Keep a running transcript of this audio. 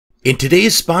In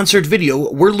today's sponsored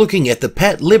video, we're looking at the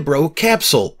Petlibro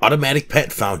Capsule Automatic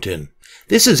Pet Fountain.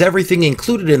 This is everything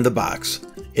included in the box.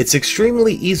 It's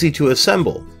extremely easy to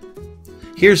assemble.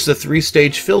 Here's the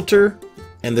 3-stage filter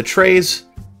and the trays.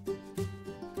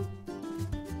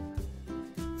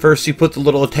 First you put the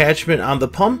little attachment on the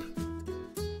pump,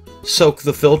 soak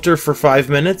the filter for 5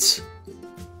 minutes,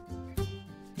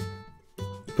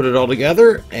 put it all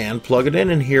together and plug it in,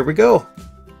 and here we go.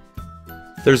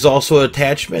 There's also an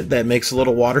attachment that makes a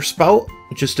little water spout.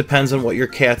 It just depends on what your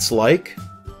cats like.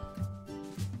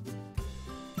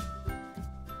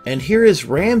 And here is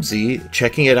Ramsey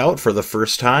checking it out for the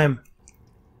first time.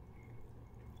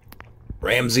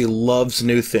 Ramsey loves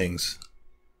new things.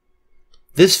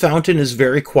 This fountain is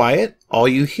very quiet. All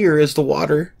you hear is the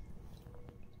water.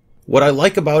 What I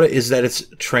like about it is that it's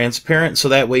transparent, so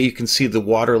that way you can see the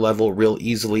water level real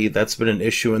easily. That's been an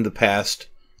issue in the past.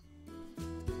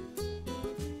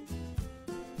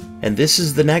 And this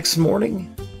is the next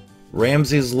morning.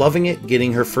 Ramsey's loving it,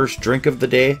 getting her first drink of the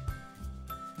day.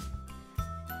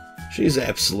 She's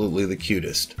absolutely the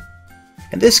cutest.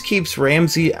 And this keeps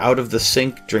Ramsey out of the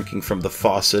sink, drinking from the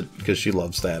faucet, because she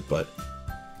loves that, but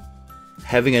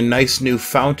having a nice new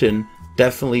fountain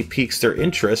definitely piques their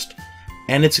interest,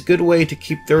 and it's a good way to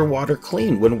keep their water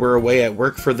clean when we're away at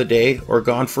work for the day or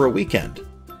gone for a weekend.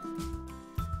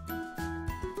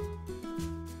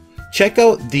 Check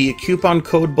out the coupon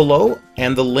code below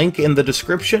and the link in the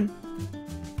description.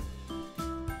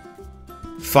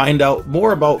 Find out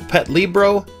more about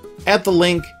Petlibro at the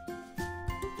link,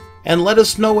 and let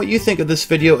us know what you think of this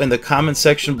video in the comment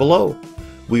section below.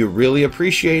 We really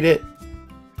appreciate it.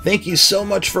 Thank you so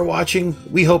much for watching.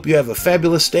 We hope you have a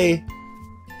fabulous day.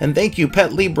 And thank you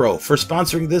Petlibro for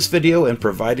sponsoring this video and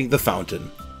providing the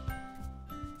fountain.